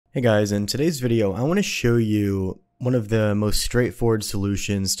Hey guys, in today's video, I want to show you one of the most straightforward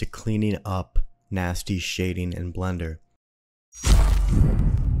solutions to cleaning up nasty shading in Blender.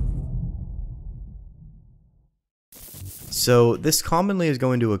 So this commonly is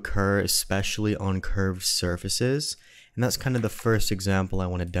going to occur especially on curved surfaces, and that's kind of the first example I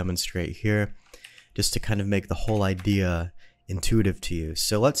want to demonstrate here, just to kind of make the whole idea intuitive to you.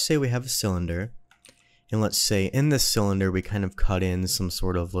 So let's say we have a cylinder, and let's say in this cylinder we kind of cut in some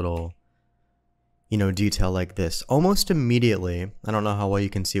sort of little detail like this. Almost immediately, I don't know how well you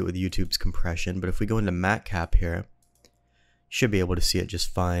can see it with YouTube's compression, but if we go into matcap here, you should be able to see it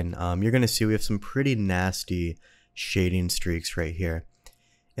just fine. You're going to see we have some pretty nasty shading streaks right here.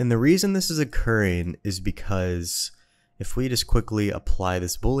 And the reason this is occurring is because if we just quickly apply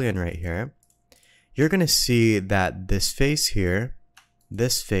this boolean right here, you're going to see that this face here,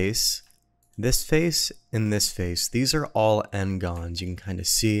 this face, and this face, these are all n-gons. You can kind of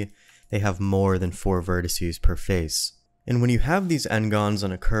see they have more than 4 vertices per face. And when you have these n-gons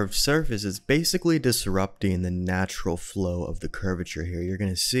on a curved surface, it's basically disrupting the natural flow of the curvature here. You're going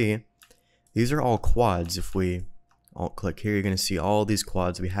to see these are all quads. If we alt click here, you're going to see all these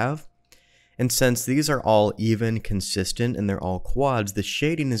quads we have. And since these are all even, consistent, and they're all quads, the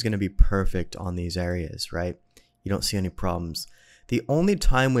shading is going to be perfect on these areas, right? You don't see any problems. The only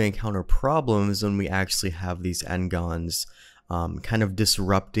time we encounter problems is when we actually have these n-gons kind of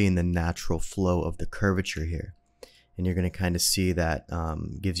disrupting the natural flow of the curvature here. And you're going to kind of see that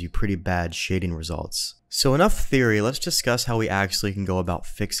gives you pretty bad shading results. So enough theory, let's discuss how we actually can go about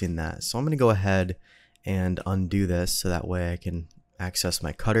fixing that. So I'm going to go ahead and undo this so that way I can access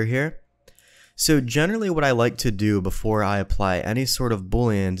my cutter here. So generally what I like to do before I apply any sort of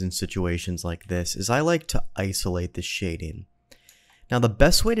booleans in situations like this is I like to isolate the shading. Now the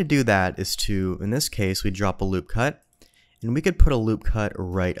best way to do that is to, in this case, we drop a loop cut, and we could put a loop cut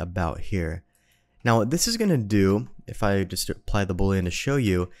right about here. Now what this is going to do, if I just apply the boolean to show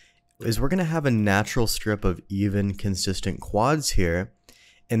you, is we're going to have a natural strip of even, consistent quads here,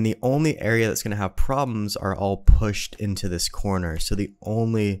 and the only area that's going to have problems are all pushed into this corner. So the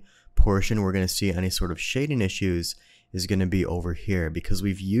only portion we're going to see any sort of shading issues is going to be over here, because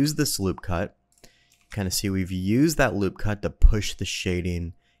we've used this loop cut. Kind of see we've used that loop cut to push the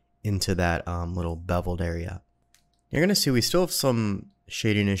shading into that little beveled area. You're going to see we still have some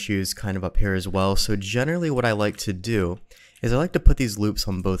shading issues kind of up here as well. So generally what I like to do is I like to put these loops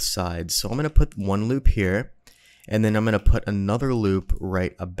on both sides. So I'm going to put one loop here, and then I'm going to put another loop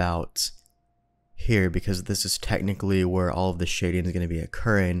right about here, because this is technically where all of the shading is going to be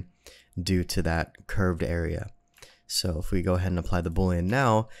occurring due to that curved area. So if we go ahead and apply the boolean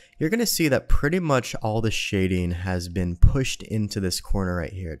now, you're going to see that pretty much all the shading has been pushed into this corner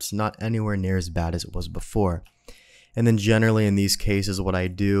right here. It's not anywhere near as bad as it was before. And then generally in these cases what I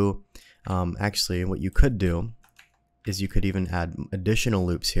do, actually what you could do is you could even add additional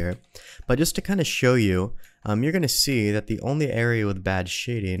loops here. But just to kind of show you, you're going to see that the only area with bad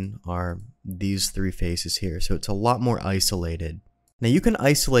shading are these 3 faces here. So it's a lot more isolated. Now you can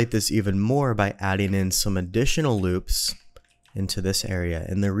isolate this even more by adding in some additional loops into this area.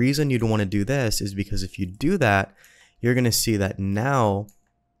 And the reason you'd want to do this is because if you do that, you're going to see that now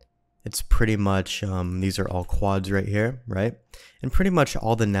it's pretty much, these are all quads right here, right? And pretty much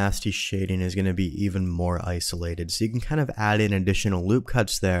all the nasty shading is going to be even more isolated. So you can kind of add in additional loop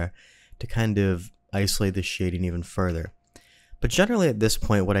cuts there to kind of isolate the shading even further. But generally at this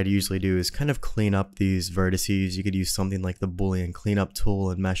point, what I'd usually do is kind of clean up these vertices. You could use something like the Boolean cleanup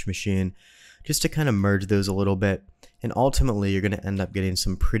tool in Mesh Machine just to kind of merge those a little bit. And ultimately, you're going to end up getting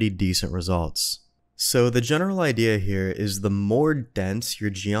some pretty decent results. So the general idea here is the more dense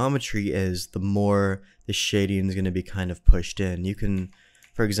your geometry is, the more the shading is going to be kind of pushed in. You can,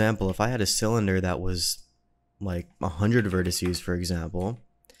 for example, if I had a cylinder that was like 100 vertices, for example,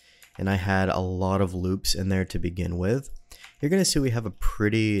 and I had a lot of loops in there to begin with, you're going to see we have a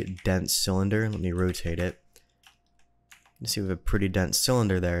pretty dense cylinder. Let me rotate it. You see we have a pretty dense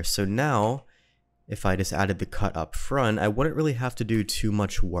cylinder there. So now, if I just added the cut up front, I wouldn't really have to do too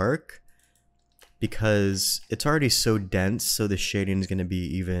much work because it's already so dense, so the shading is going to be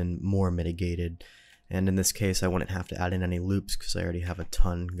even more mitigated. And in this case, I wouldn't have to add in any loops because I already have a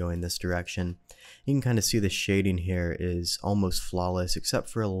ton going this direction. You can kind of see the shading here is almost flawless, except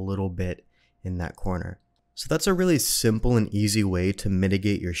for a little bit in that corner. So that's a really simple and easy way to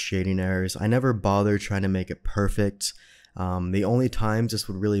mitigate your shading errors. I never bother trying to make it perfect. The only times this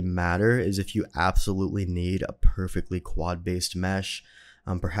would really matter is if you absolutely need a perfectly quad-based mesh,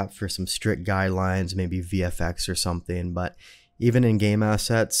 perhaps for some strict guidelines, maybe VFX or something. But even in game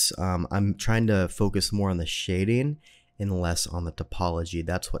assets, I'm trying to focus more on the shading and less on the topology.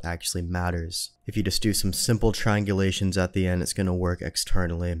 That's what actually matters. If you just do some simple triangulations at the end, it's going to work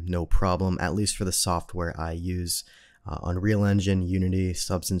externally, no problem, at least for the software I use. Unreal Engine, Unity,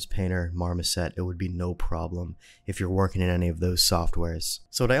 Substance Painter, Marmoset, it would be no problem if you're working in any of those softwares.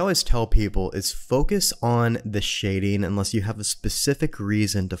 So what I always tell people is focus on the shading unless you have a specific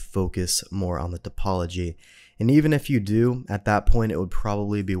reason to focus more on the topology. And even if you do, at that point it would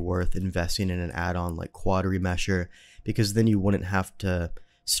probably be worth investing in an add-on like Quad Remesher, because then you wouldn't have to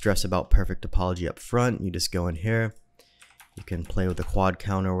stress about perfect topology up front. You just go in here, you can play with the quad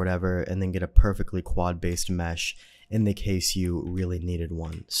count or whatever, and then get a perfectly quad-based mesh in the case you really needed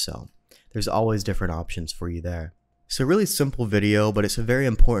one. So there's always different options for you there. So really simple video, but it's a very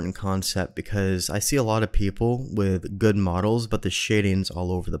important concept because I see a lot of people with good models, but the shading's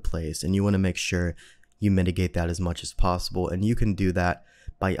all over the place, and you want to make sure you mitigate that as much as possible. And you can do that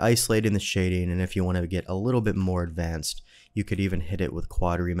by isolating the shading, and if you want to get a little bit more advanced, you could even hit it with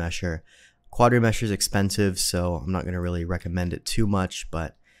Quad Remesher. Quad Remesher is expensive, so I'm not going to really recommend it too much,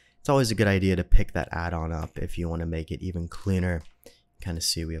 but it's always a good idea to pick that add-on up if you want to make it even cleaner. Kind of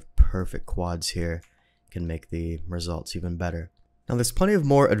see we have perfect quads here. Can make the results even better. Now there's plenty of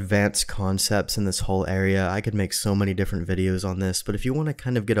more advanced concepts in this whole area. I could make so many different videos on this, but if you want to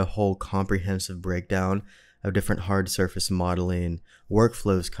kind of get a whole comprehensive breakdown of different hard surface modeling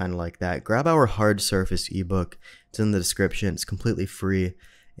workflows kind of like that, grab our hard surface ebook. It's in the description. It's completely free.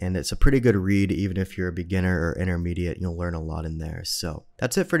 And it's a pretty good read. Even if you're a beginner or intermediate, you'll learn a lot in there. So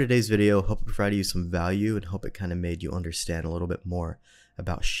that's it for today's video. Hope it provided you some value and hope it kind of made you understand a little bit more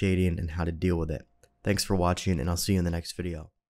about shading and how to deal with it. Thanks for watching, and I'll see you in the next video.